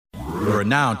You are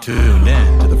now tuned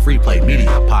in to the Free Play Media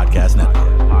Podcast Network.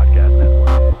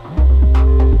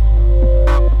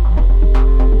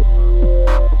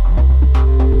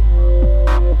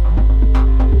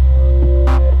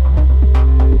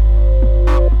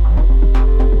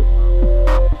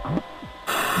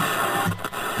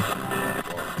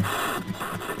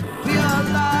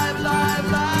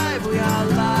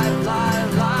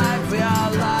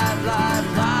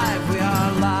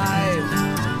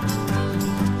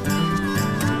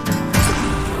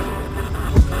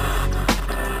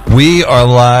 We are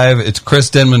live. It's Chris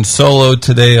Denman solo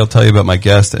today. I'll tell you about my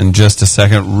guest in just a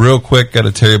second. Real quick, got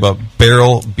to tell you about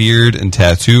Barrel Beard and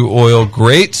Tattoo Oil.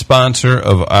 Great sponsor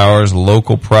of ours,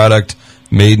 local product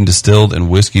made and distilled in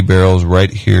whiskey barrels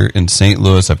right here in St.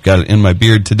 Louis. I've got it in my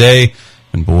beard today,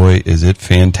 and boy, is it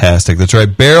fantastic. That's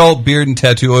right, Barrel Beard and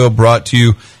Tattoo Oil, brought to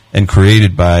you and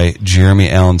created by Jeremy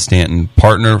Allen Stanton,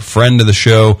 partner, friend of the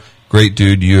show. Great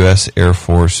dude, U.S. Air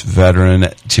Force veteran,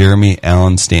 Jeremy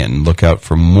Allen Stanton. Look out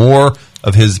for more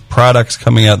of his products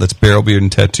coming out. That's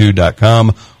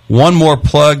barrelbeardandtattoo.com. One more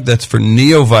plug, that's for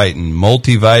Neovitin,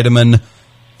 multivitamin.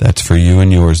 That's for you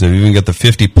and yours. They've even got the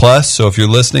 50 plus, so if you're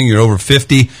listening, you're over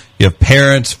 50, you have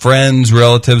parents, friends,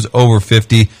 relatives over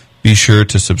 50, be sure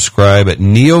to subscribe at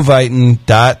neovitin.com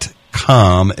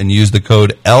and use the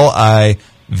code LIVE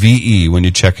when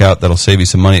you check out. That'll save you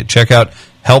some money at checkout.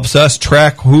 Helps us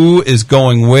track who is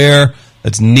going where.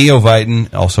 That's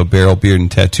Neovitin, also Barrel Beard and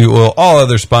Tattoo Oil. All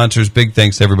other sponsors, big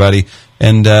thanks to everybody.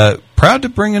 And proud to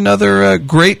bring another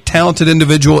great, talented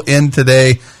individual in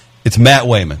today. It's Matt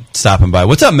Wayman stopping by.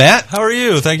 What's up, Matt? How are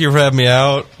you? Thank you for having me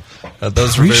out.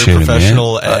 Those were Appreciate very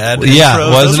professional ad intros. Yeah,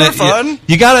 wasn't those it? Were fun.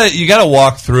 You gotta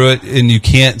walk through it, and you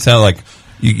can't sound like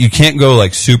you can't go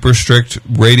like super strict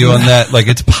radio on that. Like,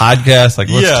 it's podcast. Like,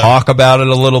 let's talk about it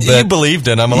a little bit. You believed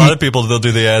in them. A lot of people, they'll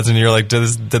do the ads, and you're like, do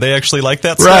they actually like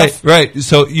that stuff? Right.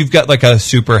 So you've got like a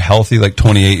super healthy, like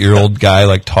 28-year-old guy,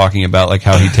 like talking about like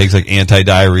how he takes like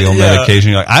anti-diarrheal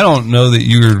medication. You're like, I don't know that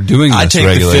you're doing this I take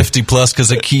regularly. the 50 plus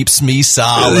because it keeps me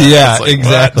solid. Yeah, like,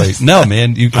 exactly. What? No,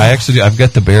 man, I actually do. I've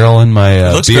got the barrel in my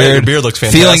it looks beard. Great. Your beard looks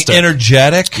fantastic. Feeling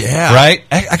energetic. Yeah. Right?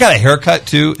 I got a haircut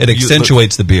too. It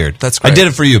accentuates the beard. That's great. I did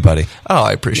it for you, buddy. Oh,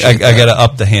 I appreciate that. I got to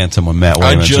up the handsome when Matt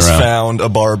Wayman's around. I just around. found a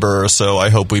barber, so I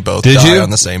hope we both die on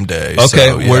the same day. Okay,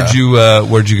 so, yeah. Where'd you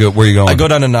go? Where are you going? I go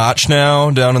down to Notch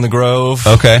now, down in the Grove.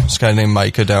 Okay. This guy named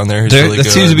Micah down there. He's really that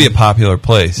good. seems to be a popular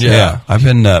place. Yeah. I've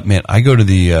been, man, I go to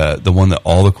the one that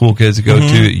all the cool kids go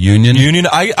to, Union. Union.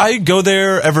 I go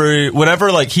there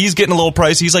whenever, like, he's getting a little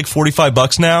pricey. He's like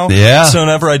 $45 now. Yeah. So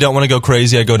whenever I don't want to go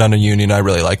crazy, I go down to Union. I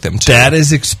really like them too. That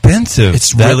is expensive.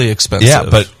 It's really expensive. Yeah,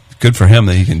 but good for him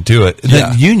that he can do it.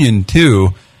 Yeah. The Union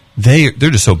too, they're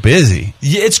just so busy.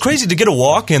 Yeah, it's crazy to get a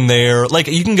walk-in there. Like,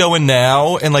 you can go in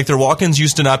now, and like their walk-ins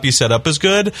used to not be set up as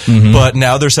good, but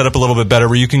now they're set up a little bit better.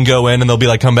 Where you can go in and they'll be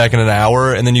like, come back in an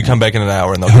hour, and then you come back in an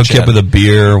hour and they'll hook you up with a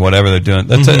beer or whatever they're doing.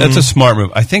 That's a smart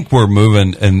move. I think we're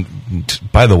moving. And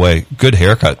by the way, good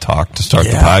haircut talk to start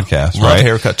the podcast. Love right?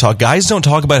 Haircut talk. Guys don't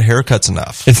talk about haircuts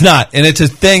enough. It's not, and it's a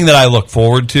thing that I look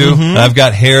forward to. And I've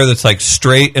got hair that's like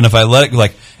straight, and if I let it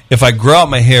like. If I grow out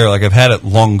my hair, like I've had it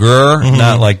longer,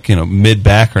 not like,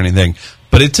 mid-back or anything,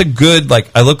 but it's a good, like,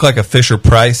 I look like a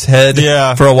Fisher-Price head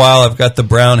for a while. I've got the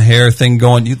brown hair thing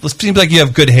going. It seems like you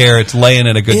have good hair. It's laying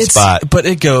in a good spot. But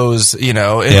it goes,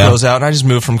 goes out. And I just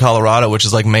moved from Colorado, which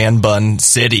is like man bun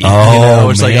city. Oh,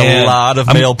 it's like a lot of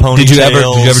male ponytails. Did you ever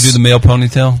do the male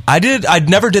ponytail? I did. I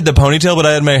never did the ponytail, but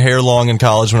I had my hair long in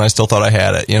college when I still thought I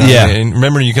had it. What I mean?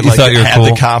 Remember, you could have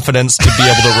the confidence to be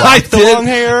able to rock the long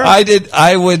hair. I did.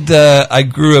 I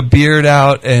grew a beard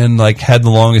out and like had the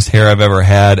longest hair I've ever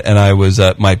had, and I was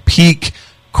my peak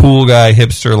cool guy,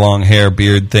 hipster, long hair,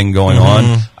 beard thing going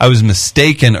on. I was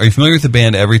mistaken. Are you familiar with the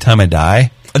band Every Time I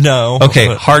Die? No. Okay,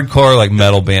 hardcore, like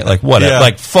metal band, like whatever,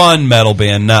 like fun metal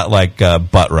band, not like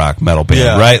butt rock metal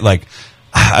band, right? Like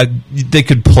they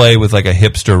could play with like a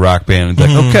hipster rock band and be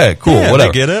like, okay, cool, whatever.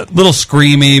 I get it. Little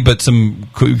screamy, but some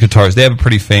cool guitars. They have a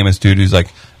pretty famous dude who's like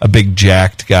a big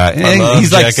jacked guy. I love he's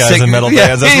jacked guys in metal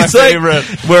bands. That's my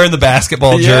favorite. Wearing the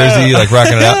basketball jersey, like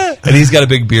rocking it out, and he's got a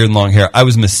big beard and long hair. I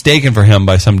was mistaken for him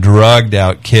by some drugged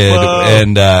out kid,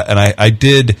 and I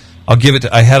did. I'll give it.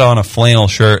 I had on a flannel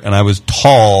shirt, and I was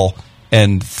tall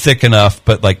and thick enough,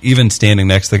 but like even standing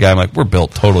next to the guy, I'm like, we're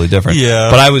built totally different. Yeah.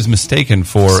 But I was mistaken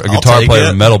for a guitar player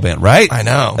in a metal band, right? I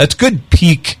know. That's good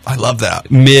peak. I love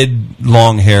that. Mid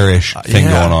long hairish thing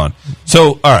going on.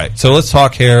 So, all right. So let's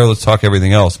talk hair. Let's talk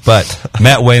everything else. But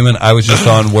Matt Wayman, I was just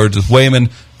on Words with Wayman.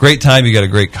 Great time. You got a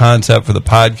great concept for the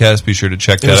podcast. Be sure to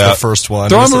check that was out. The first one.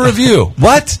 Throw him a review.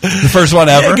 What? The first one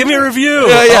ever? Yeah, give me a review.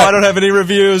 Yeah. Oh, I don't have any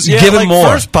reviews. Yeah, give him more.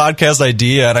 First podcast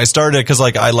idea, and I started because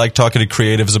I like talking to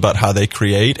creatives about how they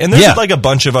create, and there's a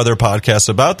bunch of other podcasts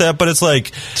about that, but it's like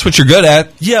that's what you're good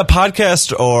at. Yeah,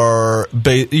 podcast or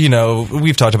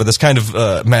we've talked about this kind of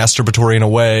masturbatory in a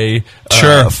way,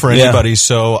 for anybody.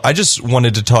 So I just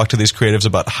wanted to talk to these creatives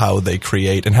about how they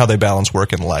create and how they balance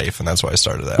work and life, and that's why I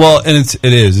started that. Well, and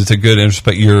it's a good interest,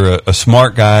 but you're a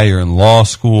smart guy. You're in law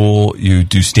school. You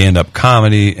do stand-up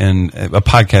comedy, and a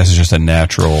podcast is just a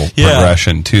natural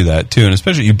progression to that too. And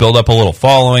especially you build up a little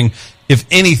following. If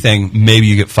anything, maybe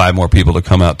you get 5 more people to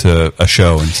come out to a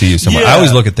show and see you somewhere. I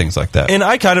always look at things like that. And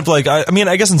I kind of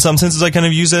I guess in some senses I kind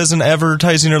of use it as an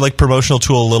advertising or promotional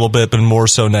tool a little bit, but more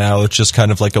so now it's just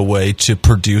kind of a way to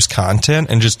produce content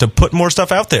and just to put more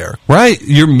stuff out there. Right.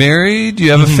 You're married.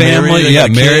 You have a family.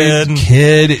 Married,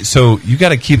 kid. So you got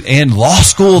to keep, and law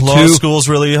school too. Law school's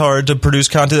really hard to produce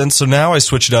content. And so now I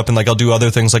switch it up and I'll do other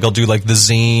things. I'll do the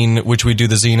zine, which we do.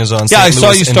 The zine is on St. I Louis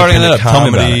saw you starting that up. Tell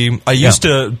me about it. I used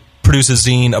to produce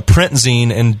a print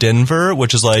zine in Denver,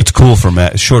 which is it's cool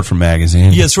short for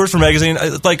magazine. Yeah, it's short for magazine.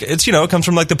 It's it comes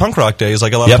from the punk rock days. A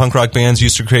lot of punk rock bands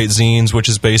used to create zines, which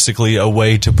is basically a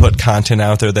way to put content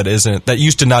out there that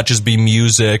used to not just be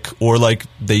music, or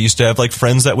they used to have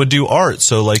friends that would do art.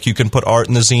 So you can put art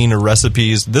in the zine or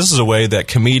recipes. This is a way that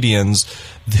comedians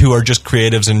who are just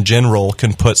creatives in general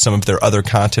can put some of their other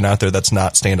content out there that's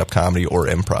not stand-up comedy or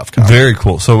improv comedy. Very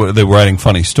cool. So they're writing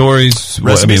funny stories. It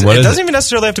doesn't even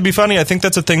necessarily have to be funny. I think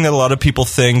that's a thing that a lot of people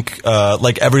think,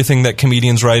 everything that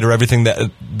comedians write or everything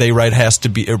that they write has to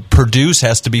be, or produce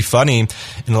has to be funny.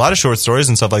 And a lot of short stories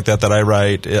and stuff like that I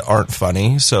write aren't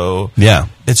funny. So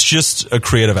it's just a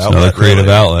creative outlet. Another creative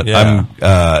outlet.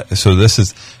 Yeah.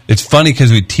 It's funny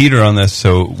because we teeter on this,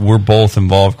 so we're both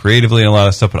involved creatively in a lot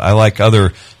of stuff, but I like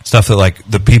other stuff that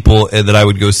the people that I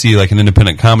would go see an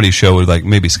independent comedy show would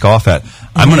maybe scoff at.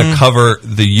 I'm going to cover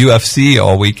the UFC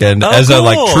all weekend as cool.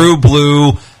 a true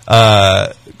blue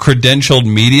credentialed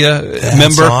media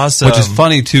member, awesome. Which is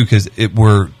funny too because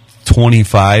we're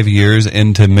 25 years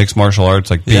into mixed martial arts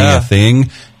being a thing,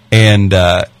 and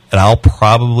I'll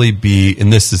probably be,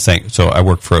 and this is saying, so I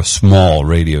work for a small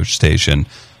radio station.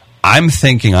 I'm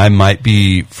thinking I might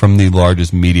be from the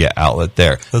largest media outlet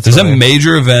there. There's a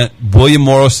major event, William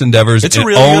Morris Endeavors. It's a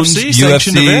real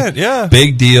UFC-sanctioned event, yeah.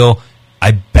 Big deal.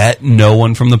 I bet no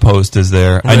one from the Post is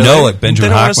there. Really? I know Benjamin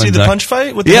They don't Hockman's want to see the punch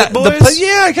fight with the Hit Boys?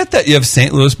 I get that. You have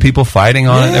St. Louis people fighting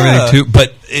on it and everything too.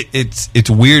 But it's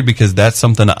weird because that's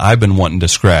something I've been wanting to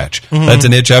scratch. Mm-hmm. That's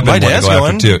an itch I've been wanting to go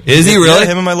after too. Is he really? Yeah,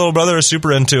 him and my little brother are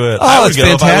super into it. Oh, I would it's go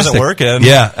fantastic. if I wasn't working.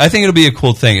 Yeah, I think it'll be a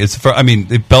cool thing.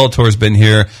 Bellator's been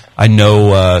here. I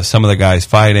know some of the guys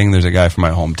fighting. There's a guy from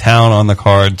my hometown on the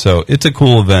card, so it's a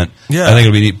cool event. Yeah. I think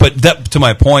it'll be neat. But to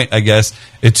my point, I guess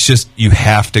it's just you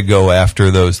have to go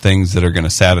after those things that are going to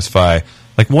satisfy.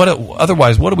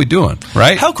 Otherwise, what are we doing,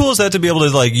 right? How cool is that to be able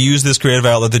to use this creative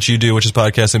outlet that you do, which is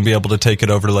podcast, and be able to take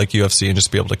it over to UFC and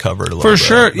just be able to cover it a little bit? For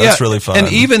sure, That's really fun.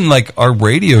 And even our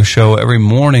radio show every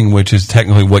morning, which is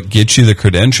technically what gets you the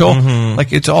credential,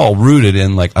 it's all rooted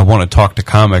in I want to talk to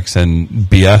comics and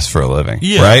BS for a living,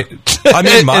 right? I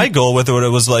mean, my goal with it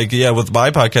was with my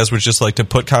podcast was just to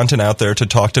put content out there to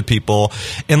talk to people,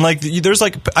 and there's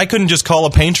I couldn't just call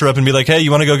a painter up and be like, hey, you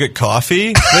want to go get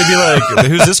coffee? They'd be like,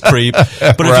 who's this creep?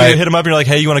 But if you hit them up and you're like,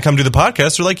 hey, you want to come do the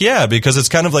podcast? They're like, yeah, because it's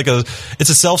kind of it's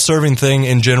a self-serving thing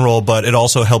in general, but it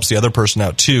also helps the other person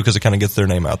out too because it kind of gets their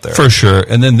name out there. For sure.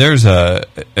 And then there's I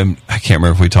can't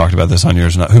remember if we talked about this on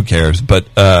yours or not, who cares? But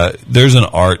there's an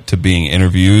art to being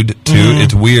interviewed too. Mm-hmm.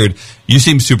 It's weird. You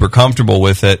seem super comfortable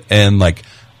with it, and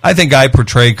I think I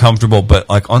portray comfortable, but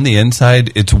on the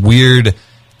inside, it's weird.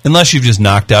 Unless you've just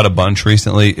knocked out a bunch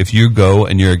recently, if you go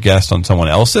and you're a guest on someone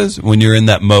else's, when you're in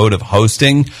that mode of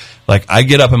hosting, I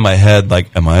get up in my head,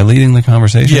 am I leading the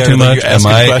conversation too much? Am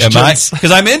I?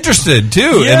 Because I'm interested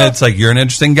too, and it's you're an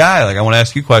interesting guy. I want to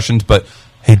ask you questions, but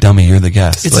hey, dummy, you're the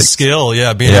guest. It's a skill,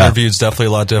 yeah. Being interviewed is definitely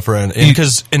a lot different.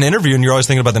 Because in interviewing, you're always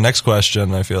thinking about the next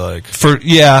question, I feel like.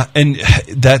 And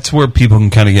that's where people can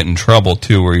kind of get in trouble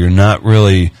too, where you're not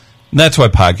really. And that's why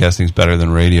podcasting is better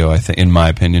than radio, I think, in my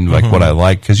opinion, what I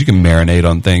like, because you can marinate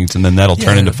on things, and then that'll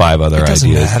turn into 5 other ideas. It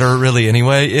doesn't matter, really,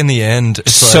 anyway. In the end,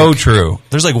 it's so true.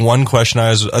 There's one question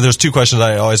there's 2 questions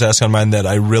I always ask on mine that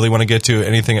I really want to get to.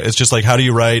 Anything, it's just how do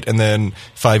you write, and then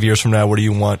 5 years from now, what do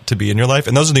you want to be in your life?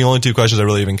 And those are the only 2 questions I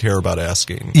really even care about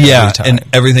asking. Yeah, and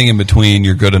everything in between,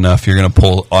 you're good enough, you're going to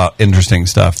pull interesting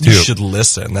stuff, too. You should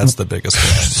listen. That's the biggest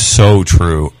one. So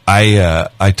true.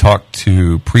 I talked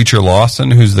to Preacher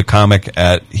Lawson, who's the comic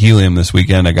at Helium this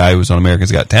weekend, a guy who was on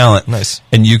America's Got Talent. Nice.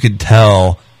 And you could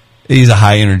tell he's a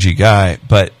high energy guy,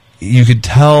 but you could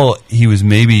tell he was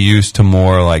maybe used to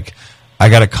more like, I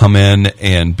got to come in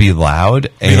and be loud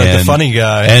and like the funny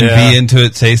guy and be into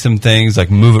it, say some things,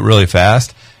 like move it really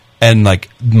fast. And like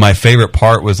my favorite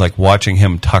part was like watching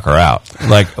him tuck her out,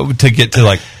 like to get to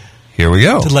like, here we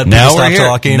go. To let now people we're stop here.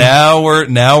 talking.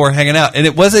 Now we're hanging out. And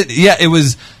it wasn't, it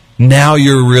was, now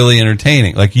you're really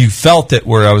entertaining. Like you felt it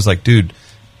where I was like, dude,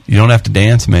 you don't have to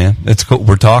dance, man. It's cool.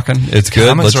 We're talking. It's good.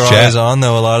 Comics Let's are chat. always on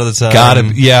though. A lot of the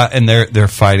time, and they're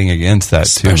fighting against that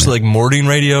too. Especially like morning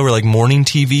radio or like morning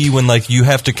TV when like you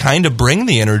have to kind of bring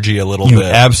the energy a little You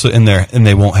bit. absolutely, and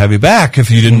they won't have you back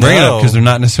if you didn't bring it up, No. because they're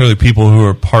not necessarily people who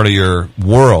are part of your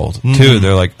world too.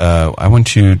 They're like, I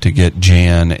want you to get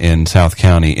Jan in South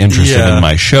County interested Yeah. in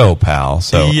my show, pal.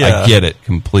 So Yeah. I get it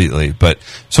completely. But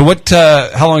so what?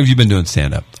 How long have you been doing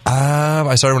stand up?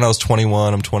 I started when I was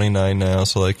 21. I'm 29 now,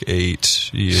 so like 9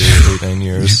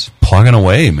 years. Plugging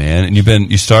away, man. And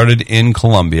you started in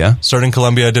Columbia. Started in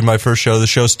Columbia, I did my first show. The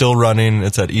show's still running.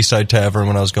 It's at Eastside Tavern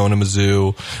when I was going to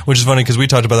Mizzou, which is funny because we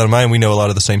talked about that in mine. We know a lot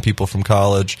of the same people from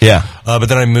college. Yeah. But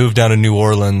then I moved down to New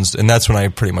Orleans, and that's when I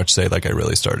pretty much say like I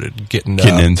really started getting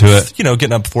into it. You know,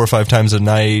 getting up 4 or 5 times a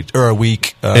night or a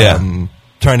week.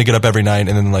 Trying to get up every night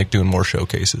and then like doing more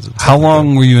showcases. And How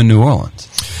long were you in New Orleans?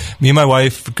 Me and my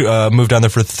wife moved down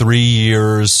there for 3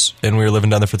 years, and we were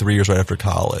living down there for 3 years right after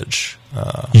college.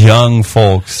 Young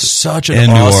folks. Such in an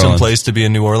New awesome Orleans. place to be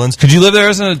in New Orleans. Could you live there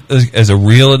as a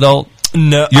real adult?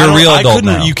 No, You're a real I adult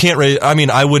couldn't, now. You can't raise. I mean,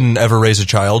 I wouldn't ever raise a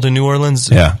child in New Orleans.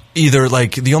 Yeah. Either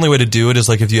like the only way to do it is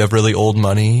like if you have really old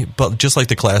money, but just like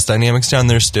the class dynamics down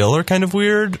there still are kind of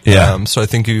weird. Yeah. So I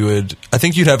think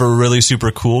you'd have a really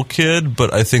super cool kid,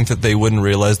 but I think that they wouldn't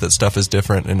realize that stuff is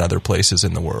different in other places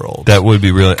in the world. That would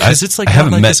be really. 'Cause it's like I not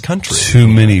haven't like met this country. too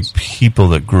many people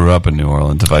that grew up in New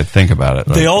Orleans. If I think about it,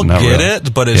 They Like, all not get really.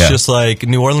 it, but it's Yeah. just like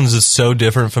New Orleans is so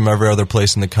different from every other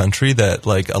place in the country that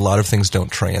like a lot of things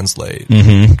don't translate.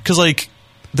 Because like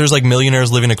there's like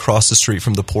millionaires living across the street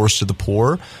from the poorest to the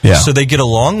poor, Yeah. so they get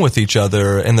along with each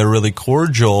other and they're really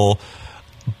cordial.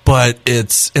 But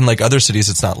it's in like other cities,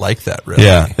 it's not like that really.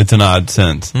 Yeah, it's an odd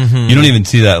sense. You don't even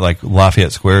see that. Like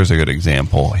Lafayette Square is a good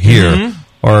example here.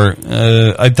 Or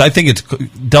I think it's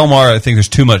Del Mar. I think there's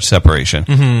too much separation,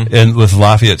 and with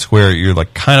Lafayette Square, you're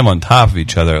like kind of on top of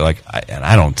each other. Like, and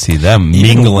I don't see them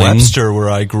Even mingling. Webster,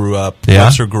 where I grew up, Yeah?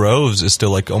 Webster Groves is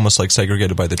still like almost like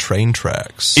segregated by the train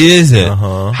tracks. Is it?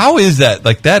 Uh-huh. How is that?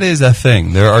 Like that is a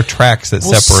thing. There are tracks that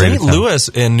separate. St. Louis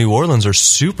and New Orleans are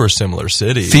super similar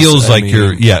cities. Feels I like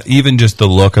mean, even just the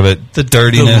look of it, the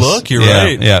dirtiness. The look, you're yeah,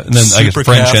 right. Yeah, and then I guess Super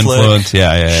French Catholic, influence.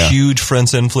 Yeah. Huge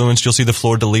French influence. You'll see the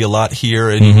Fleur de Lis a lot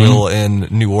here, and you will in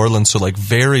New Orleans. So like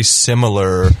very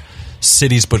similar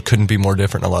cities, but couldn't be more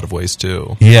different in a lot of ways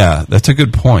too. Yeah, that's a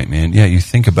good point, man. Yeah, you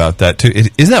think about that too.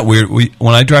 Isn't that weird?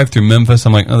 When I drive through Memphis,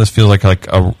 I'm like, oh, this feels like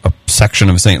a section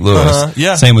of St. Louis.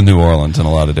 Yeah. Same with New Orleans and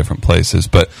a lot of different places.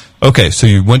 But okay, so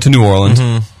you went to New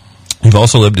Orleans. You've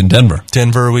also lived in Denver.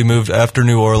 Denver, we moved after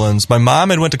New Orleans. My mom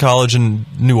had went to college in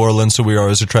New Orleans, so we were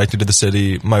always attracted to the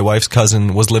city. My wife's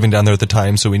cousin was living down there at the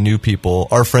time, so we knew people.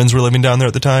 Our friends were living down there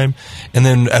at the time. And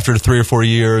then after 3 or 4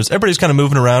 years, everybody's kind of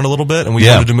moving around a little bit, and we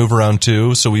wanted to move around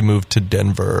too, so we moved to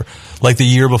Denver, like the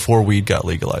year before weed got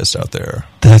legalized out there.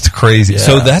 That's crazy. Yeah.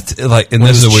 So that's like, and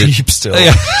When this it is a was weird. cheap still.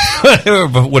 Yeah.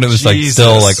 But when it was like Jesus.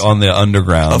 still like on the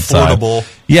underground Affordable. side.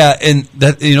 Yeah, and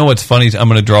that, you know what's funny? I'm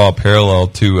going to draw a parallel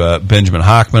to Benjamin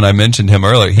Hockman. I mentioned him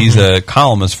earlier. He's a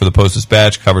columnist for the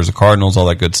Post-Dispatch, covers the Cardinals, all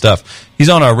that good stuff. He's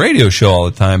on our radio show all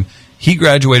the time. He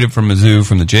graduated from Mizzou,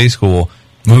 from the J School,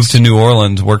 moved to New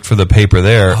Orleans, worked for the paper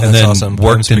there, and that's then awesome.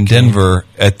 worked in Denver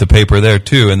at the paper there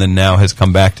too, and then now has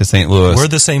come back to St. Louis. We're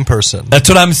the same person. That's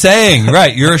what I'm saying,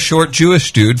 right? You're a short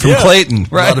Jewish dude from Yeah. Clayton,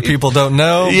 right? A lot of people don't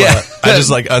know, Yeah. but I just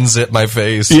like unzip my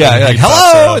face. Yeah, and you're like, he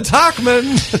pops hello, out. it's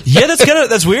Hockman. Yeah,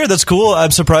 that's weird. That's cool.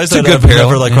 I'm surprised It's a that good I've parallel,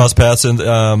 never like yeah. crossed paths.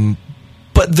 And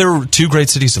but they're two great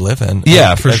cities to live in.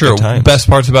 Yeah, at- for at sure. good times. Best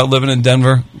parts about living in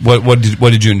Denver. What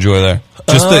did you enjoy there?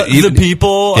 Just the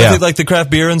people. Yeah. I think like the craft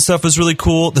beer and stuff was really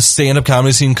cool. The stand-up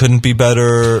comedy scene couldn't be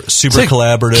better. Super It's a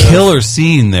collaborative. killer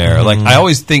scene there. Like I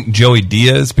always think Joey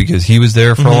Diaz because he was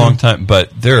there for a long time, but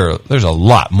there's a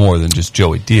lot more than just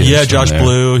Joey Diaz. Yeah, from Josh there.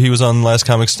 Blue. He was on Last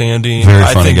Comic Standing. Very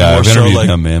I funny think guy. more I've so, interviewed like,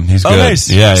 him, man. He's oh, good. nice.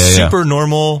 Yeah. Super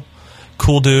normal,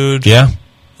 cool dude. Yeah.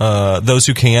 Those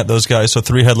who can't, those guys. So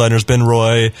 3 headliners: Ben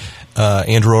Roy,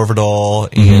 Andrew Overdahl,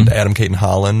 and Adam Caton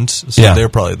Holland. So Yeah. they're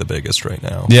probably the biggest right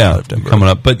now. out Yeah, of Denver. coming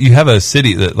up. But you have a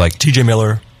city that like TJ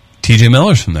Miller, TJ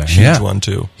Miller's from there. huge Yeah. one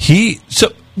too.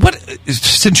 So what?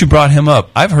 Since you brought him up,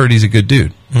 I've heard he's a good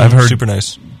dude. I've heard super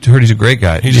nice. Heard he's a great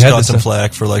guy. He just got some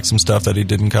flack for like some stuff that he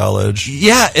did in college.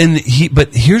 Yeah,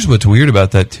 but here's what's weird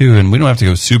about that too, and we don't have to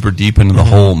go super deep into the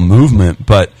whole movement,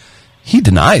 but he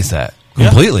denies that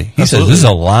completely. He says this is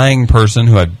a lying person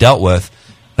who I've dealt with.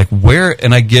 Like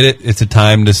and I get it. It's a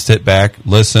time to sit back,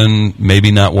 listen,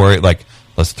 maybe not worry. Like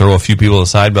let's throw a few people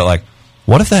aside, but like,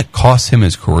 what if that costs him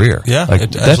his career? Yeah, like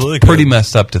it that's absolutely pretty could.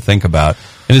 messed up to think about.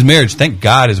 In his marriage, thank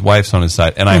God his wife's on his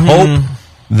side, and I hope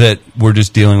that we're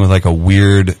just dealing with like a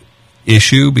weird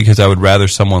issue, because I would rather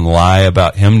someone lie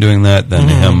about him doing that than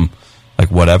him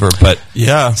like whatever. But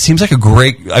yeah, seems like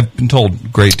I've been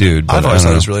told great dude. But I've always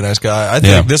thought he's a really nice guy. I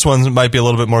think this one might be a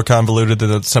little bit more convoluted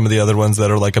than some of the other ones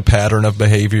that are like a pattern of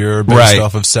behavior based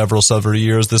off of several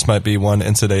years. This might be one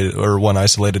incident or one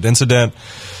isolated incident.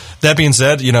 That being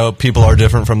said, people are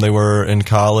different from they were in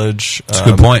college. That's a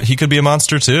good point. He could be a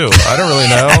monster too. I don't really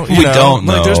know. We don't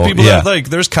know. Like, there's people that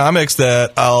there's comics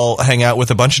that I'll hang out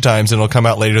with a bunch of times, and it'll come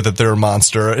out later that they're a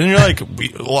monster, and you're like,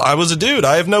 well, I was a dude.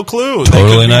 I have no clue.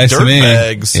 Totally nice to me.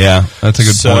 Bags. Yeah, that's a good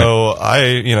point. So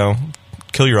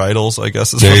kill your idols, I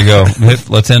guess. There you go.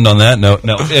 Let's end on that note.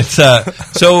 No, it's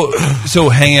so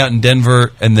hanging out in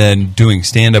Denver and then doing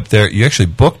stand up there. You actually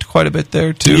booked quite a bit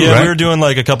there too. Yeah, right? we were doing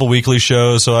like a couple weekly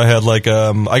shows. So I had I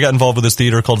got involved with this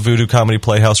theater called Voodoo Comedy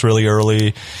Playhouse really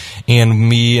early, and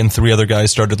me and 3 other guys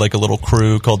started like a little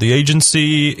crew called The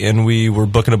Agency, and we were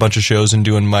booking a bunch of shows and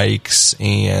doing mics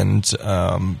and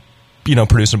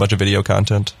producing a bunch of video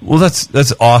content. Well,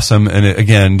 that's awesome. And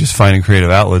again, just finding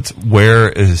creative outlets. Where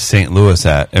is St. Louis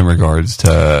at in regards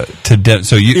to Denver?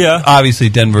 So obviously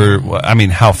Denver. I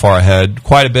mean, how far ahead?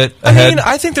 Quite a bit ahead. I mean,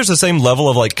 I think there's the same level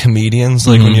of like comedians.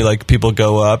 Like when you people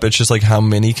go up, it's just like how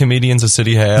many comedians a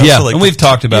city has. Yeah, so, like, and we've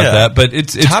talked about that, but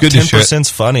it's top good to share.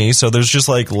 10%'s funny. So there's just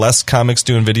like less comics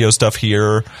doing video stuff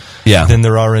here Yeah. than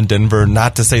there are in Denver.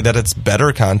 Not to say that it's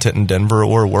better content in Denver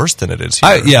or worse than it is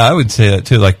here. I would say that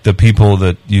too. Like the people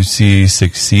that you see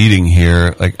succeeding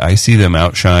here, like I see them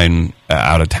outshine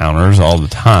out of towners all the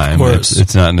time.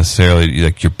 It's not necessarily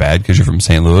like you're bad because you're from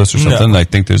St. Louis or something. No. I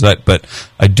think there's that, but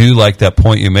I do like that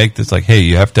point you make. That's like, hey,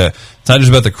 you have to. It's not just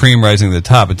about the cream rising to the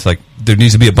top. It's like there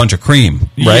needs to be a bunch of cream,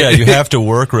 right? Yeah, you have to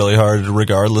work really hard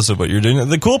regardless of what you're doing.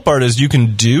 The cool part is you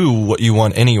can do what you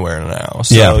want anywhere now.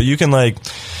 So you can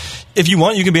if you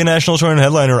want, you can be a national touring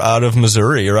headliner out of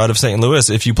Missouri or out of St. Louis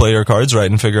if you play your cards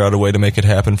right and figure out a way to make it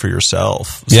happen for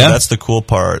yourself. So that's the cool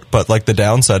part. But the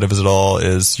downside of it all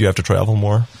is you have to travel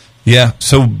more. Yeah.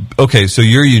 So, okay. So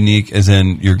you're unique as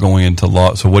in you're going into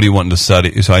law. So what are you wanting to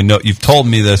study? So I know you've told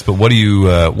me this, but what are you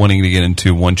wanting to get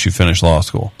into once you finish law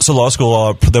school? So law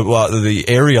school, the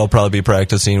area I'll probably be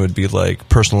practicing would be like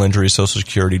personal injury, Social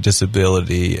Security,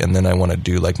 disability. And then I want to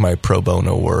do like my pro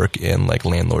bono work in like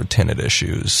landlord tenant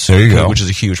issues. There you go. Which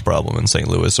is a huge problem in St.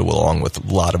 Louis, along with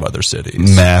a lot of other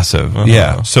cities. Massive.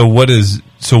 Yeah. So what happens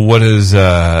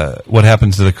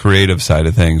to the creative side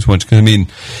of things? Because I mean,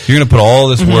 you're going to put all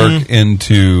this work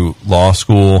into law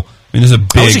school. I mean, there's a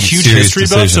big, I was a huge history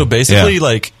buff, so basically,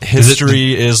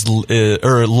 history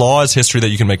or law is history that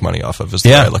you can make money off of. Is the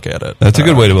way I look at it. That's a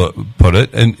good way to put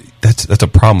it, and that's a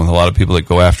problem with a lot of people that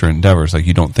go after endeavors. Like,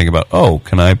 you don't think about,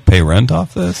 can I pay rent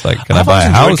off this? Like, can I buy a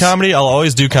house? Comedy, I'll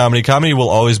always do comedy. Comedy will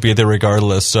always be there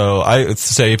regardless. So I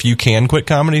say, if you can quit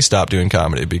comedy, stop doing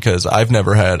comedy, because I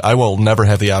will never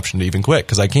have the option to even quit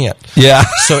because I can't. Yeah,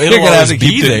 so it'll always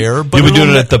be there. But you'll be doing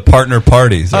it at the partner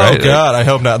parties, right? Oh God, I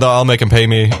hope not. I'll make them pay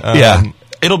me. Yeah.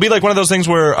 It'll be like one of those things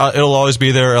where it'll always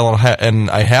be there,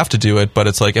 and I have to do it, but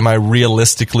it's like, am I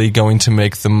realistically going to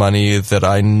make the money that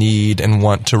I need and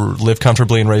want to live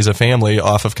comfortably and raise a family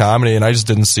off of comedy? And I just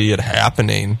didn't see it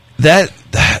happening.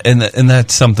 And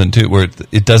that's something too, where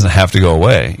it doesn't have to go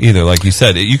away either. Like you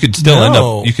said, you could still end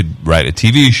up, you could write a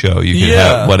TV show, you could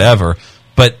have whatever,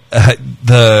 but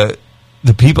the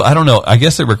people, I don't know, I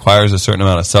guess it requires a certain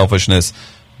amount of selfishness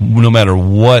no matter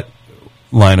what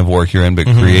line of work you're in, but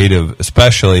creative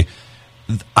especially.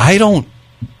 I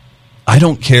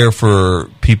don't care for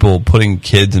people putting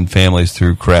kids and families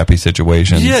through crappy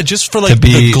situations. Yeah, just for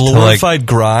the glorified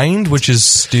grind, which is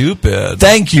stupid.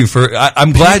 Thank you for.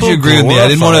 I'm glad you agree with me. I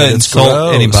didn't want to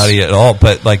insult anybody at all,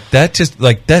 but that's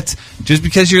just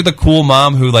because you're the cool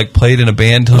mom who played in a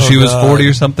band till she was 40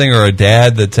 or something, or a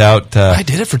dad that's out. I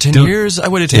did it for 10 years. I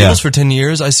waited tables for 10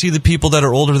 years. I see the people that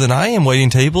are older than I am waiting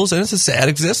tables, and it's a sad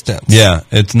existence. Yeah,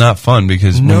 it's not fun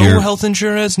because no health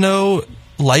insurance, no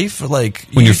life,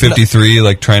 when you're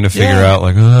 53, trying to figure out,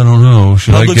 I don't know,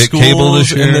 should public I get schools, cable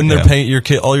this year? And then they're paying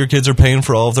all your kids are paying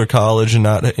for all of their college and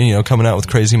not coming out with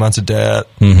crazy amounts of debt.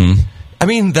 Mm-hmm. I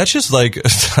mean, that's just like,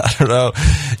 I don't know,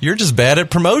 you're just bad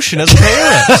at promotion as a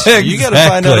parent. Exactly. You got to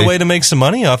find out a way to make some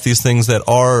money off these things that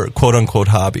are quote-unquote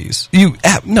hobbies.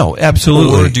 No,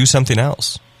 absolutely. Or do something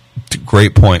else.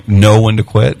 Great point. Know when to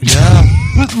quit. Yeah.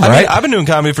 Right? I mean, I've been doing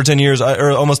comedy for 10 years,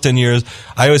 or almost 10 years.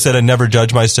 I always said I'd never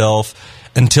judge myself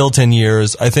until 10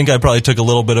 years. I think I probably took a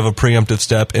little bit of a preemptive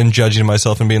step in judging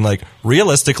myself and being like,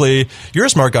 realistically, you're a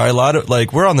smart guy.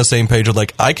 We're on the same page of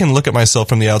like, I can look at myself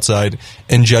from the outside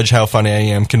and judge how funny I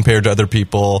am compared to other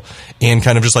people and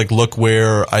kind of just like look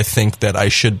where I think that I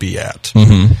should be at.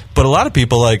 Mm-hmm. But a lot of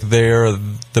people, like, they're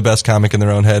the best comic in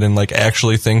their own head and like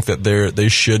actually think that they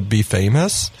should be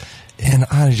famous. And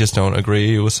I just don't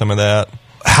agree with some of that.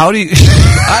 How do you?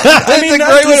 I mean,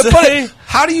 that's a great way to put it.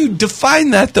 How do you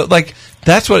define that though? Like,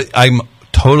 that's what I'm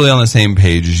totally on the same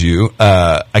page as you.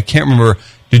 I can't remember.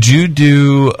 Did you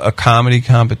do a comedy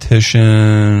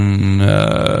competition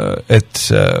that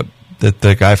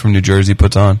the guy from New Jersey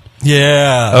puts on?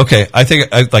 Yeah. Okay. I think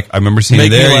I remember seeing you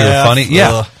there. You were funny.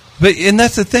 Yeah. And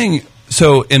that's the thing.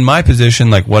 So in my position,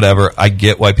 like whatever, I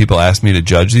get why people ask me to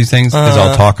judge these things because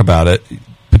I'll talk about it.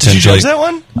 Did you judge that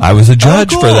one? I was a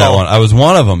judge cool. for that one. I was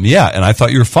one of them, yeah. And I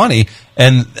thought you were funny.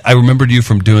 And I remembered you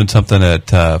from doing something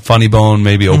at Funny Bone,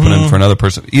 maybe opening for another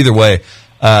person. Either way,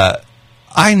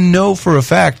 I know for a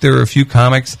fact there are a few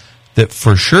comics that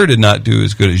for sure did not do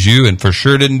as good as you and for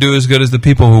sure didn't do as good as the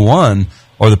people who won.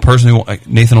 Or the person who won,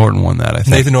 Nathan Orton won that, I think.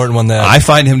 Nathan Orton won that. I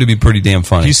find him to be pretty damn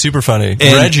funny. He's super funny. And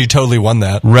Reggie totally won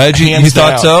that. Reggie, you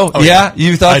thought so? Oh, yeah,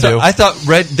 you thought so? do. I thought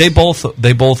they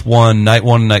both won night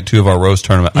 1 and night 2 of our roast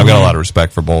tournament. I've got a lot of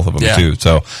respect for both of them too.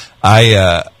 So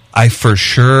I for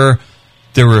sure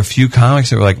there were a few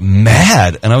comics that were like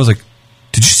mad, and I was like,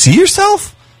 "Did you see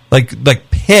yourself?" Like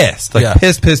pissed,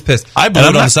 pissed. I blew it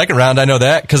on the second round. I know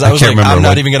that because I was like, I'm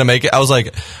not even going to make it. I was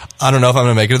like, I don't know if I'm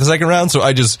going to make it to the second round. So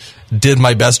I just did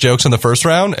my best jokes in the first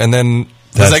round, and then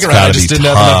the second round I just didn't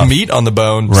have enough meat on the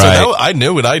bone. Right. So I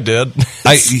knew what I did.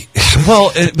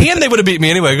 And they would have beat me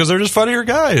anyway because they're just funnier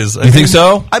guys. You think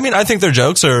so? I mean, I think their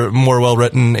jokes are more well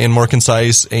written and more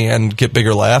concise and get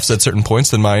bigger laughs at certain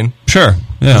points than mine. Sure.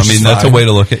 Yeah, I mean, that's a way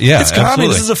to look at it. Yeah, it's comedy.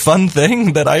 Absolutely. This is a fun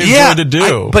thing that I enjoy to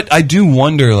do. But I do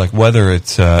wonder, like, whether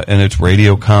it's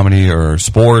radio comedy or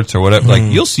sports or whatever.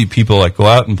 Like, you'll see people like go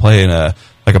out and play in a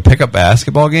pickup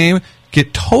basketball game,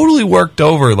 get totally worked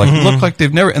over, like look like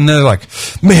they've never, and they're like,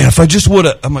 man, if I just would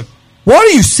have. I'm like, what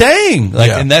are you saying?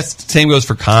 Like, and that's the same goes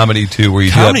for comedy too, where you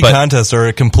comedy do that. But contests are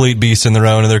a complete beast in their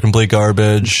own, and they're complete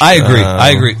garbage. I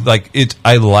agree. Like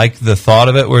I like the thought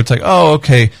of it, where it's like, oh,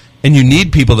 okay. And you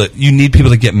need people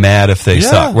to get mad if they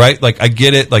suck, right? Like, I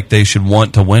get it. Like, they should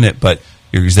want to win it, but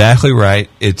you're exactly right.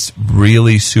 It's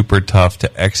really super tough to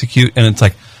execute, and it's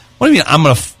like, what do you mean? I'm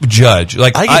going to judge?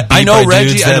 Like, I know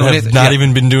Reggie. I know have not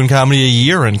even been doing comedy a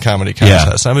year in comedy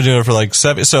contests. I've been doing it for like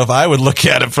 7. So if I would look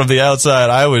at it from the outside,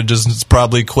 I would just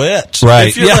probably quit. Right?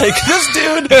 If you're like, this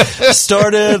dude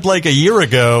started like a year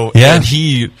ago, and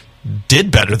he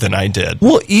did better than I did.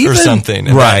 Well, even or something,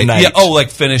 right? Night. Yeah. Oh, like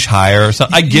finish higher or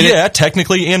something. I get it. Yeah,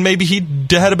 technically, and maybe he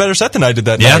had a better set than I did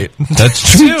that night.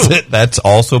 That's true. That's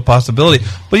also a possibility.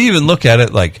 But you even look at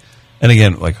it like, and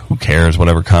again, like, who cares?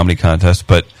 Whatever comedy contest,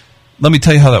 but. Let me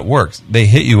tell you how that works. They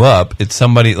hit you up. It's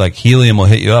somebody like Helium will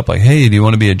hit you up like, hey, do you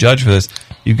want to be a judge for this?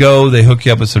 You go, they hook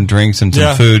you up with some drinks and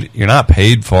some food. You're not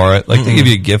paid for it. Like, they give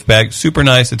you a gift bag. Super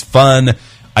nice. It's fun.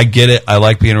 I get it. I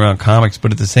like being around comics.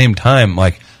 But at the same time,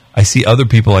 like, I see other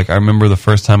people. Like, I remember the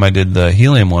first time I did the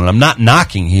Helium one. And I'm not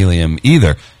knocking Helium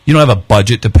either. You don't have a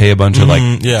budget to pay a bunch of,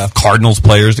 like, Cardinals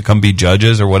players to come be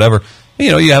judges or whatever.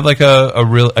 You know, you have, like,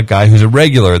 a guy who's a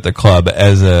regular at the club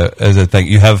as a thing.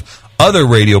 You have other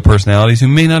radio personalities who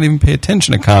may not even pay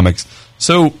attention to comics.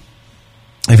 So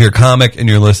if you're a comic and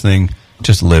you're listening,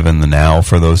 just live in the now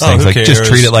for those things. Like, just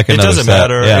treat it like another set. It doesn't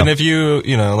matter. Yeah. And if you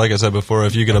know, like I said before,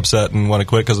 if you get upset and want to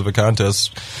quit because of a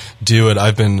contest, do it.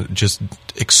 I've been just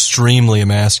extremely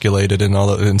emasculated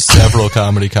in several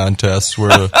comedy contests where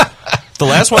the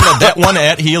last one, that one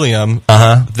at Helium,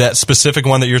 that specific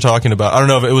one that you're talking about, I don't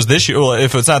know if it was this year. Well,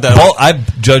 if it's not that one. I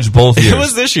judged both years. It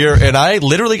was this year, and I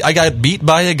got beat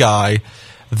by a guy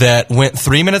that went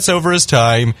 3 minutes over his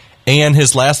time, and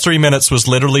his last 3 minutes was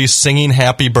literally singing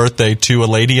happy birthday to a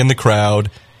lady in the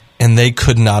crowd, and they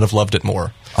could not have loved it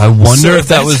more. I wonder if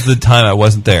that was the time I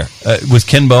wasn't there. Was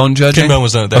Ken Bone judging? Ken Bone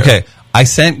was not there. Okay. I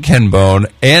sent Ken Bone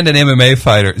and an MMA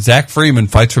fighter. Zach Freeman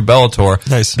fights for Bellator.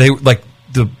 Nice. They, like,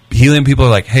 the Helium people are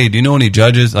like, hey, do you know any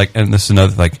judges? Like, and this is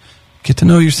another, like, get to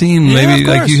know your scene. Maybe,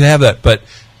 like, you have that. But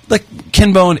like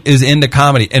Ken Bone is into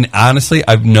comedy, and honestly,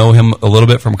 I know him a little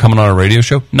bit from coming on a radio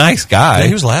show. Nice guy. Yeah,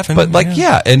 he was laughing. But like,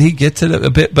 and he gets it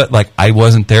a bit. But like, I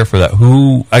wasn't there for that.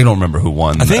 I don't remember who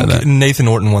won. I think Nathan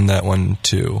Orton won that one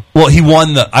too. Well, he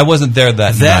won I wasn't there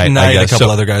that night. I guess. A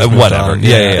couple other guys. Whatever.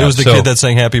 Yeah. It was the kid that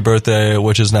sang "Happy Birthday,"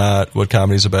 which is not what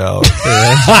comedy's about.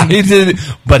 He did,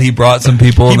 but he brought some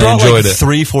people and they enjoyed it.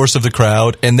 3/4 of the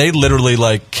crowd, and they literally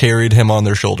like carried him on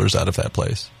their shoulders out of that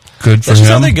place. Good for That's him.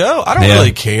 just how they go. I don't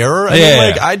really care. I mean,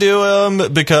 like, I do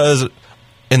because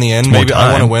in the end, maybe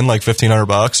I want to win like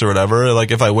 $1,500 or whatever.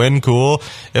 Like, if I win, cool.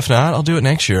 If not, I'll do it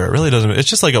next year. It really doesn't. It's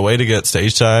just like a way to get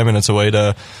stage time, and it's a way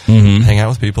to hang out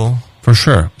with people. For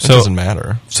sure. It doesn't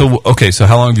matter. So, okay, so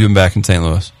how long have you been back in St.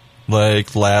 Louis?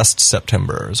 Like last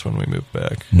September is when we moved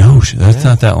back. No, that's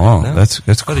not that long. No, that's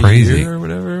about crazy. A year or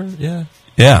whatever. Yeah.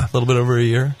 Yeah. A little bit over a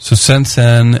year. So since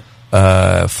then,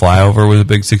 Flyover was a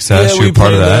big success. Yeah, you were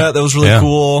part of that. That was really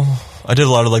cool. I did a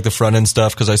lot of like the front end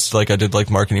stuff because I did like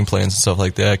marketing plans and stuff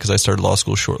like that because I started law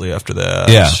school shortly after that.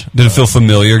 Yeah. Did it feel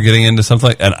familiar getting into something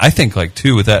like, and I think like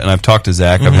too with that, and I've talked to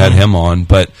Zach, I've had him on,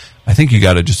 but I think you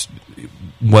got to just,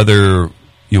 whether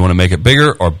you want to make it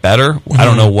bigger or better, I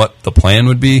don't know what the plan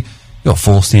would be. Go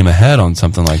full steam ahead on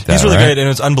something like that. He's really great, and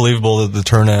it's unbelievable the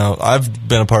turnout. I've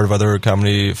been a part of other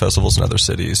comedy festivals in other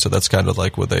cities, so that's kind of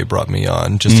like what they brought me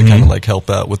on, just to kind of like help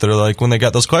out with their, like, when they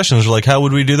got those questions, they're like, how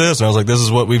would we do this? And I was like, this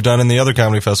is what we've done in the other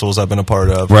comedy festivals I've been a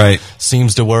part of. Right.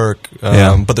 Seems to work.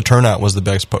 But the turnout was the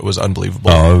best part, was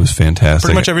unbelievable. Oh, it was fantastic.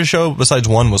 Pretty much every show besides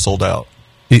one was sold out.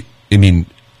 I mean,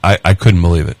 I couldn't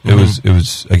believe it. It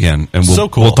was again, and we'll, so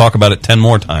cool. We'll talk about it 10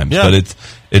 more times, but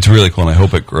it's really cool, and I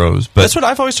hope it grows. But that's what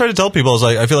I've always tried to tell people is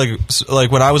like, I feel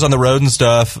like when I was on the road and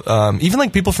stuff, even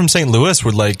like people from St. Louis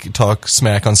would like talk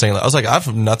smack on St. Louis. I was like, I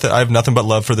have nothing but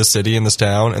love for this city and this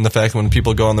town, and the fact that when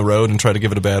people go on the road and try to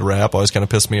give it a bad rap always kind of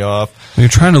pissed me off. You're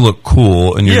trying to look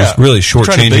cool, and you're just really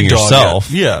shortchanging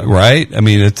yourself. Yeah. Right? I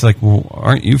mean, it's like, well,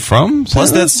 aren't you from?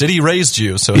 Plus, that city raised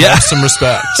you, so have some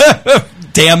respect.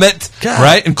 Damn it. God.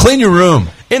 Right? And clean your room.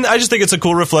 And I just think it's a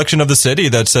cool reflection of the city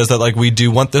that says that, like, we do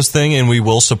want this thing and we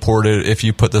will support it if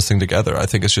you put this thing together. I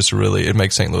think it's just really, it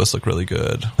makes St. Louis look really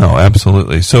good. Oh,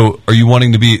 absolutely. So are you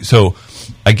wanting to be, so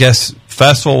I guess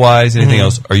festival-wise, anything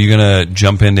else, are you going to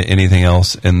jump into anything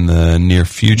else in the near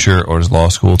future, or does law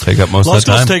school take up most of the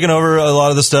time? Law school's taking over a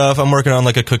lot of the stuff. I'm working on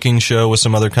like a cooking show with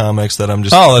some other comics that I'm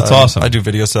just... Oh, that's awesome. I do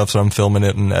video stuff, so I'm filming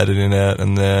it and editing it,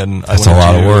 and then... That's a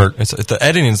lot of work. The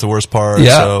editing's the worst part,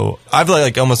 so I've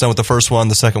like almost done with the first one.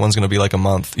 The second one's going to be like a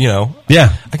month, you know?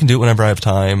 Yeah. I can do it whenever I have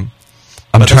time.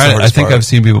 I'm trying. I think I've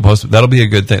seen people post. That'll be a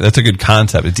good thing. That's a good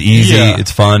concept. It's easy. Yeah.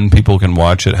 It's fun. People can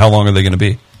watch it. How long are they going to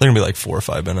be? They're going to be like 4 or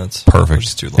 5 minutes. Perfect. Which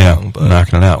is too long. But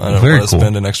knocking it out. I don't Very want to cool.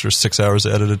 spend an extra 6 hours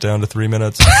to edit it down to 3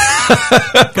 minutes.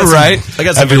 Right. I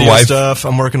got some video stuff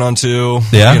I'm working on too.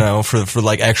 Yeah. You know, for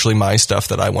like actually my stuff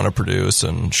that I want to produce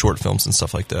and short films and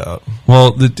stuff like that.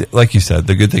 Well, like you said,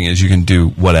 the good thing is you can do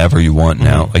whatever you want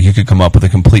now. Like you could come up with a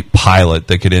complete pilot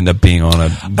that could end up being on a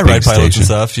big I write pilots station. and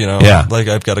stuff, you know. Yeah. Like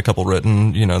I've got a couple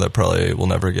written, you know, that probably will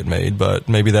never get made, but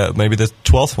maybe the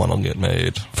 12th one will get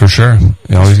made. For sure.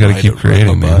 You always got to keep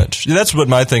creating, man. That's what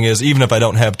my thing is, even if I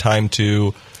don't have time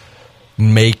to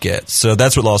make it. So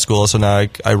that's what law school is. So now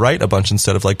I write a bunch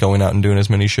instead of like going out and doing as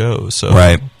many shows. So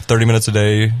 30 minutes a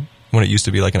day when it used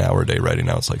to be like an hour a day writing.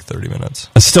 Now it's like 30 minutes.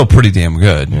 It's still pretty damn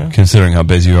good considering how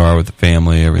busy you are with the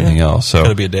family, everything else. So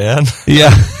gotta be a dad.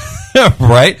 Yeah.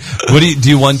 Right. What do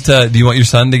you want your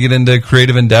son to get into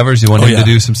creative endeavors? Do you want him to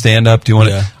do some stand up? Do you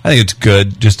want I think it's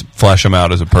good just to flesh him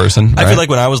out as a person. I feel like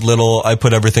when I was little, I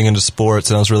put everything into sports,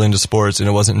 and I was really into sports, and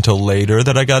it wasn't until later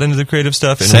that I got into the creative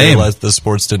stuff and realized the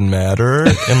sports didn't matter.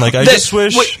 And like I just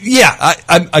wish.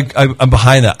 I'm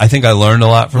behind that. I think I learned a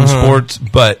lot from sports,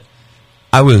 but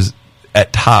I was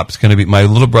at tops going to be, my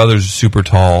little brother's super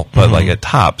tall, but like at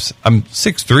tops, I'm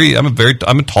 6'3".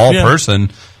 I'm a tall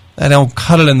person. I don't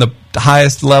cut it in the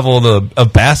highest level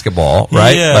of basketball,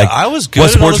 right? Yeah, like, I was good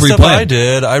what at all sports the were you stuff playing? I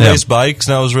did. I raced bikes,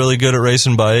 and I was really good at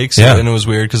racing bikes. Yeah. And it was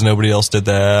weird because nobody else did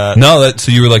that. No,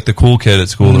 so you were like the cool kid at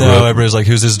school. No, everybody was like,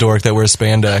 who's this dork that wears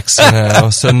spandex? You know?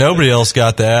 So nobody else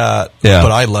got that. Yeah.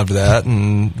 But I loved that.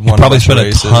 And you probably spent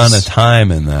a ton of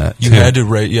time in that. You had to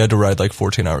ride like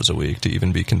 14 hours a week to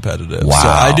even be competitive. Wow. So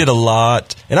I did a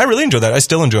lot, and I really enjoyed that. I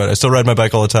still enjoy it. I still ride my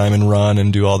bike all the time and run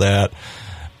and do all that.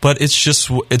 But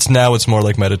it's more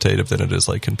like meditative than it is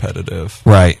like competitive.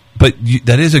 Right. But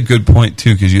that is a good point,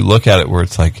 too, because you look at it where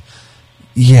it's like,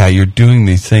 yeah, you're doing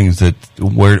these things that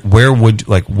where would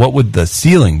like what would the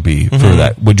ceiling be for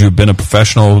that? Would you have been a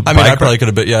professional? I mean, I probably could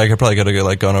have been. Yeah, I probably could have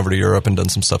like gone over to Europe and done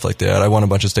some stuff like that. I won a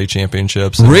bunch of state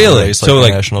championships. Really? Raced, so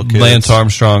like national kids. Lance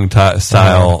Armstrong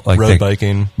style, like road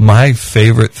biking. My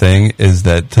favorite thing is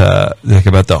that like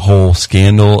about the whole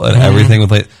scandal and everything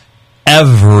with like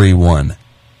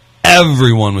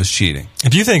everyone was cheating.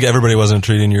 If you think everybody wasn't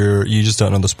treating you just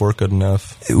don't know the sport good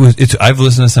enough. I've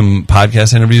listened to some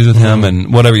podcast interviews with him,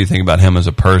 and whatever you think about him as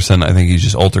a person, I think he's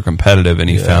just ultra competitive, and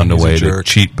he found a way to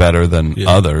cheat better than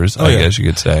others. I guess you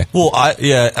could say. Well,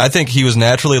 I think he was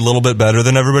naturally a little bit better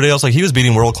than everybody else. Like he was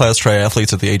beating world class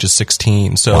triathletes at the age of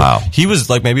 16. So he was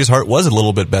like maybe his heart was a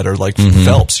little bit better, like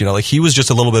Phelps. You know, like he was just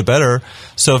a little bit better.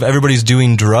 So if everybody's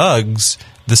doing drugs,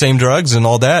 the same drugs and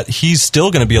all that, he's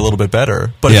still going to be a little bit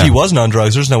better. But if he wasn't on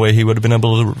drugs, there's no way he would have been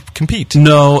able to compete.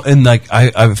 No, and like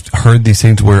I've heard these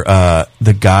things where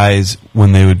the guys,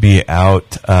 when they would be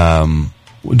out,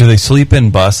 do they sleep in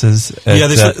buses? They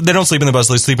don't sleep in the bus.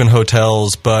 They sleep in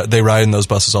hotels, but they ride in those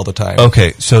buses all the time.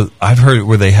 Okay, so I've heard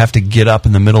where they have to get up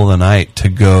in the middle of the night to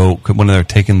go, when they're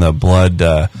taking the blood,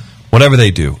 whatever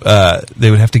they do, they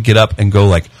would have to get up and go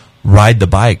like ride the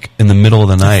bike in the middle of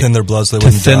the night to thin their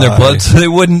blood so they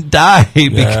wouldn't die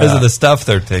because of the stuff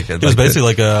they're taking. It was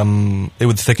basically like it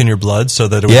would thicken your blood so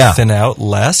that it would thin out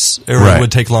less, or it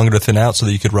would take longer to thin out so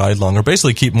that you could ride longer.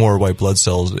 Basically, keep more white blood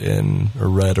cells in or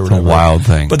red or whatever. It's a wild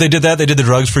thing. But they did that. They did the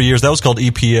drugs for years. That was called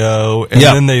EPO, and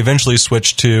then they eventually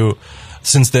switched to.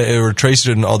 Since they were traced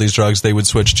in all these drugs, they would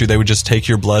just take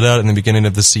your blood out in the beginning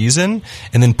of the season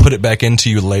and then put it back into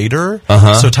you later.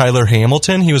 So Tyler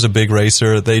Hamilton, he was a big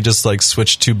racer. They just like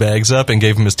switched 2 bags up and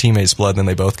gave him his teammate's blood, and then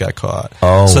they both got caught.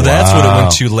 So that's what it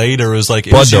went to later. It was like,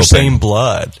 it was your same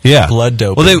blood. Yeah. Blood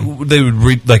doping. Well, they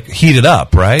would like heat it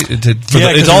up, right?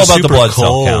 It's all about the blood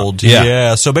cell count.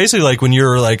 Yeah. So basically, like when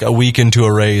you're like a week into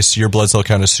a race, your blood cell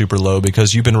count is super low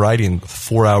because you've been riding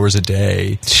 4 hours a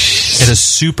day at a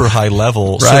super high level.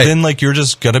 So then like you're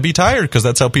just going to be tired because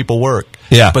that's how people work.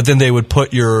 Yeah. But then they would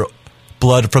put your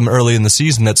blood from early in the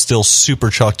season that's still super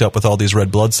chalked up with all these red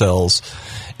blood cells,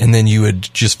 and then you would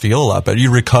just feel a lot better.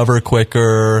 You recover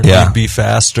quicker. You'd be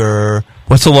faster.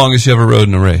 What's the longest you ever rode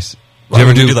in a race? Did you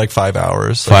ever do like 5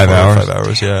 hours? 5 hours? 5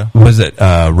 hours, yeah. Was it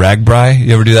Ragbri?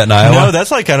 You ever do that in Iowa? No,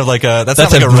 that's like kind of like that's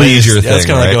not like a leisure thing. That's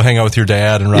kind of like go hang out with your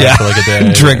dad and ride for like a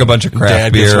day. Drink a bunch of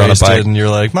craft beer on a bike. And you're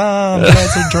like, Mom,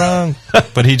 Dad's so drunk.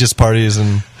 But he just parties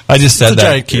and... I just said it's a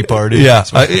giant key party. Yeah.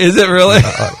 Is it really?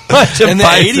 In the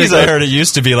 80s, I heard it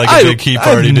used to be like a big key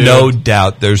party, I have no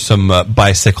doubt there's some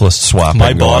bicyclist swapping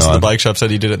My boss going at on. the bike shop said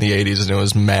he did it in the 80s, and it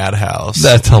was madhouse.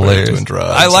 That's hilarious. Doing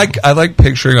drugs. I like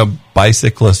picturing a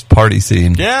bicyclist party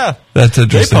scene. Yeah. That's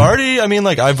interesting. They party. I mean,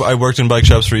 like, I worked in bike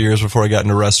shops for years before I got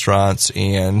into restaurants,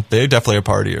 and they definitely are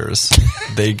partiers.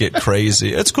 They get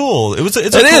crazy. It's cool. It's a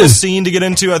cool scene to get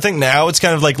into. I think now it's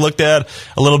kind of like looked at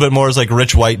a little bit more as like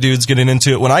rich white dudes getting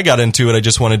into it. When I got into it, I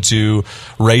just wanted to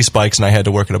race bikes, and I had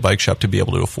to work at a bike shop to be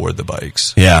able to afford the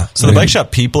bikes. Yeah. So the bike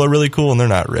shop people are really cool, and they're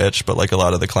not rich, but like a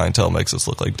lot of the clientele makes us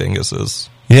look like dinguses.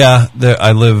 Yeah,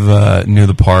 I live near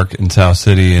the park in South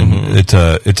City, and it's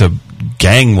a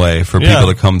gangway for people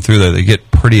to come through there. They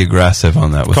get pretty aggressive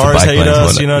on that with cars the bike hate lanes.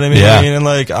 us, you know what I mean? Yeah. And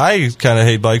like I kind of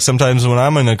hate bikes sometimes when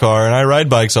I'm in a car, and I ride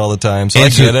bikes all the time, so I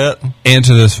get it.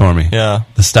 Answer this for me. Yeah.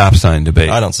 The stop sign debate.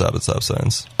 I don't stop at stop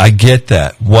signs. I get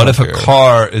that. What if a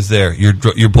car is there?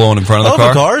 You're blowing in front of the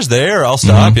car? If a car's there, I'll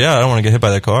stop. Yeah, I don't want to get hit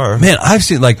by that car. Man, I've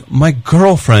seen like my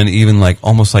girlfriend even like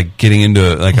almost like getting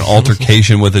into like an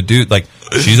altercation with a dude. Like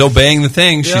she's obeying the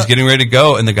thing, she's getting ready to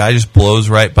go, and the guy just blows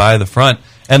right by the front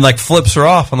and like flips her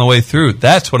off on the way through.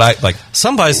 That's what I like.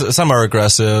 Some are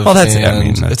aggressive. Well,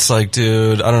 it's like,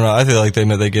 dude, I don't know. I feel like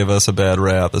they give us a bad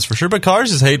rap. That's for sure. But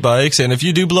cars just hate bikes, and if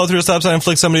you do blow through a stop sign and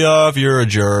flick somebody off, you're a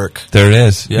jerk. There it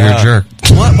is. Yeah. You're a jerk.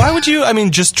 Why would you? I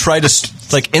mean, just try to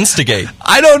like instigate.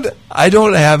 I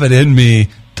don't have it in me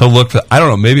to look for, I don't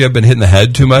know, maybe I've been hit in the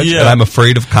head too much and I'm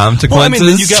afraid of consequences. Well, I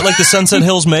mean, you got like the Sunset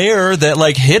Hills mayor that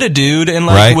like hit a dude and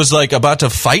like was like about to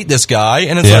fight this guy,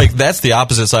 and it's like that's the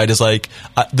opposite side. Is like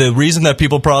the reason that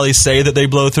people probably say that they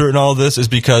blow through it and all this is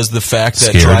because the fact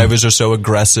that drivers are so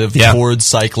aggressive towards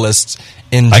cyclists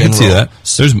in general. I can see that.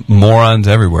 There's morons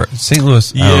everywhere. St.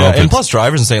 Louis, and plus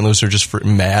drivers in St. Louis are just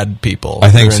mad people. I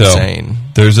think They're so. Insane.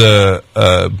 There's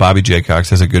Bobby Jaycox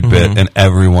has a good bit, and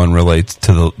everyone relates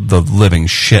to the living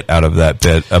shit out of that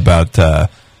bit about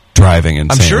driving in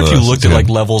St. Louis. I'm sure if you looked at like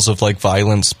levels of like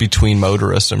violence between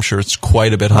motorists, I'm sure it's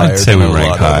quite a bit higher than a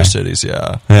lot of other cities.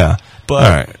 Yeah. But All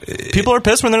right. people are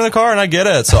pissed when they're in the car, and I get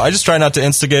it. So I just try not to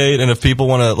instigate. And if people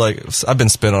want to, like, I've been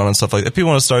spit on and stuff like that. If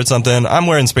people want to start something, I'm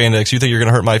wearing spandex. You think you're going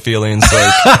to hurt my feelings?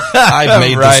 Like, I've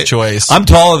made this choice. I'm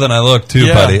taller than I look, too,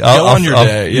 buddy. Go on your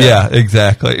day. Yeah,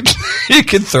 exactly. You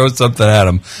can throw something at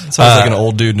them. Sounds like an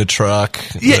old dude in a truck.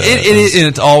 Yeah,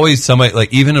 it's always somebody,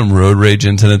 like, even in road rage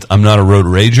incidents, I'm not a road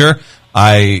rager.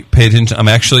 I pay attention. I'm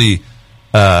actually...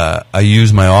 I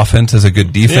use my offense as a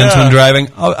good defense when driving.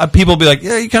 People be like,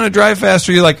 yeah, you kind of drive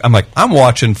faster. I'm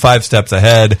watching 5 steps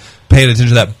ahead, paying attention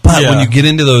to that. But when you get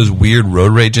into those weird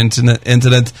road rage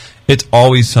incidents, it's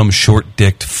always some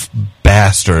short-dicked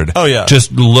bastard. Oh, yeah.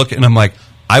 Just look, and I'm like,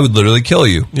 I would literally kill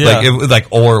you. Yeah.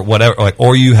 Or whatever.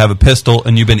 Or you have a pistol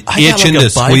and you've been itching to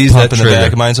squeeze that trigger. In the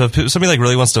back of mine, so if somebody like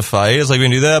really wants to fight, it's like we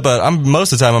can do that. But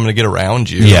most of the time, I'm going to get around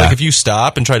you. Yeah. Like if you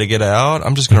stop and try to get out,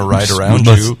 I'm just going to ride around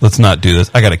you. Let's not do this.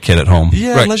 I got a kid at home.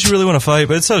 Yeah, right. Unless you really want to fight,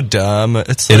 but it's so dumb.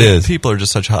 It is. People are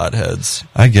just such hotheads.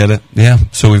 I get it. Yeah.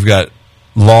 So we've got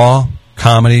law,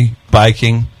 comedy,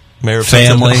 biking.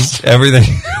 Family, everything.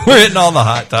 We're hitting all the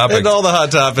hot topics. Hitting all the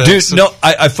hot topics. Dude, no,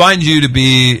 I find you to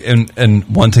be, and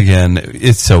once again,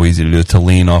 it's so easy to do, to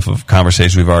lean off of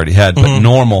conversations we've already had, but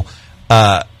normal.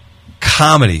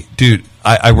 Comedy. Dude,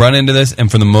 I run into this, and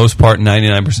for the most part,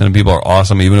 99% of people are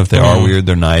awesome. Even if they are weird,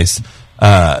 they're nice.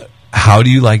 How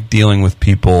do you like dealing with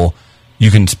people?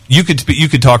 You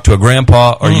could talk to a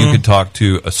grandpa, or you could talk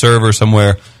to a server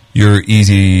somewhere. You're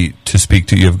easy to speak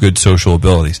to. You have good social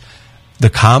abilities. The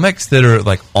comics that are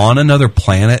like on another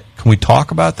planet, can we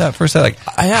talk about that for a second?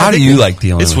 Like, how do you like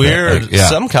dealing with it? It's weird. Like,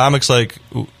 some comics, like,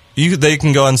 they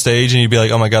can go on stage and you'd be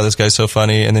like, oh my God, this guy's so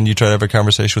funny. And then you try to have a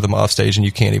conversation with him off stage and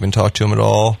you can't even talk to him at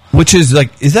all. Which is like,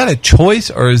 is that a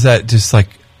choice or is that just like,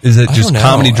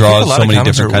 comedy draws so many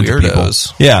different kinds of people?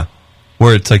 Yeah.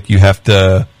 Where it's like you have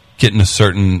to get in a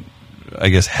certain, I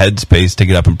guess, headspace to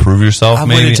get up and prove yourself. I've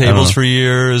waited tables for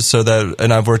years,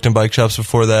 and I've worked in bike shops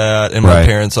before that, and my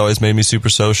parents always made me super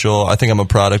social. I think I'm a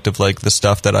product of like the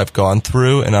stuff that I've gone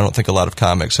through, and I don't think a lot of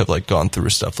comics have like gone through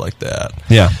stuff like that.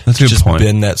 Yeah, that's a good just point.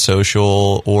 Been that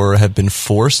social, or have been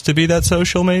forced to be that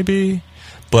social, maybe.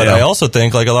 But I also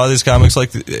think like a lot of these comics,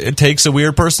 like it takes a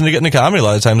weird person to get into comedy a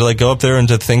lot of the time to like go up there and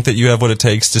to think that you have what it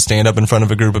takes to stand up in front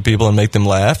of a group of people and make them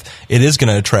laugh. It is going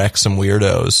to attract some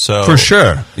weirdos. So for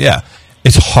sure, yeah.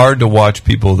 It's hard to watch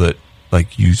people that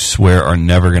like you swear are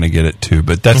never going to get it too,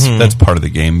 but that's part of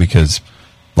the game because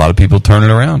a lot of people turn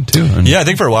it around too. And I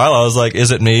think for a while I was like,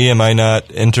 is it me? Am I not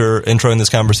introing this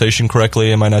conversation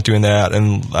correctly? Am I not doing that?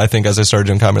 And I think as I started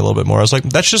doing comedy a little bit more, I was like,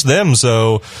 that's just them.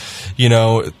 So,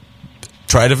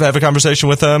 try to have a conversation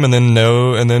with them and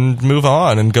then move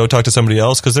on and go talk to somebody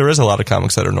else because there is a lot of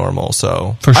comics that are normal.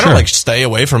 So I don't like stay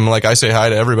away from like I say hi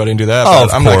to everybody and do that,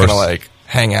 but I'm not going to like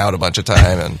hang out a bunch of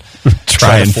time and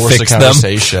try and force a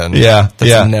conversation.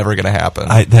 That's never going to happen.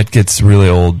 That gets really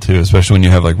old too, especially when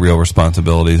you have like real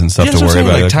responsibilities and stuff to worry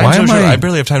about. I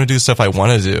barely have time to do stuff I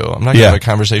want to do. I'm not going to have a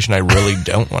conversation I really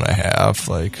don't want to have.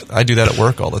 Like I do that at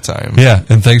work all the time. Yeah,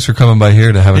 and thanks for coming by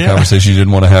here to have a conversation you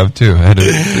didn't want to have too.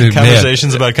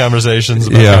 Conversations about conversations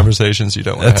about conversations you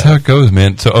don't want to have. That's how it goes,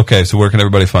 man. So where can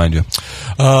everybody find you?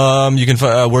 You can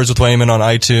find Words with Wayman on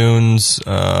iTunes.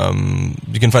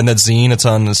 You can find that zine. It's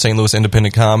on the St. Louis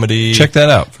Independent Comedy. Check that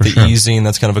out for sure. The e-zine,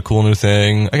 that's kind of a cool new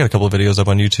thing. I got a couple of videos up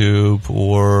on YouTube,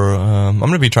 or I'm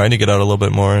going to be trying to get out a little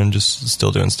bit more and just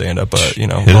still doing stand-up. But hit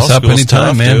us up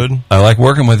anytime, man. Dude. I like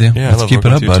working with you. Yeah, let's keep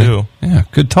it up, buddy. Too. Yeah,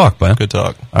 good talk, man. Good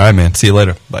talk. All right, man. See you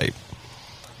later. Bye.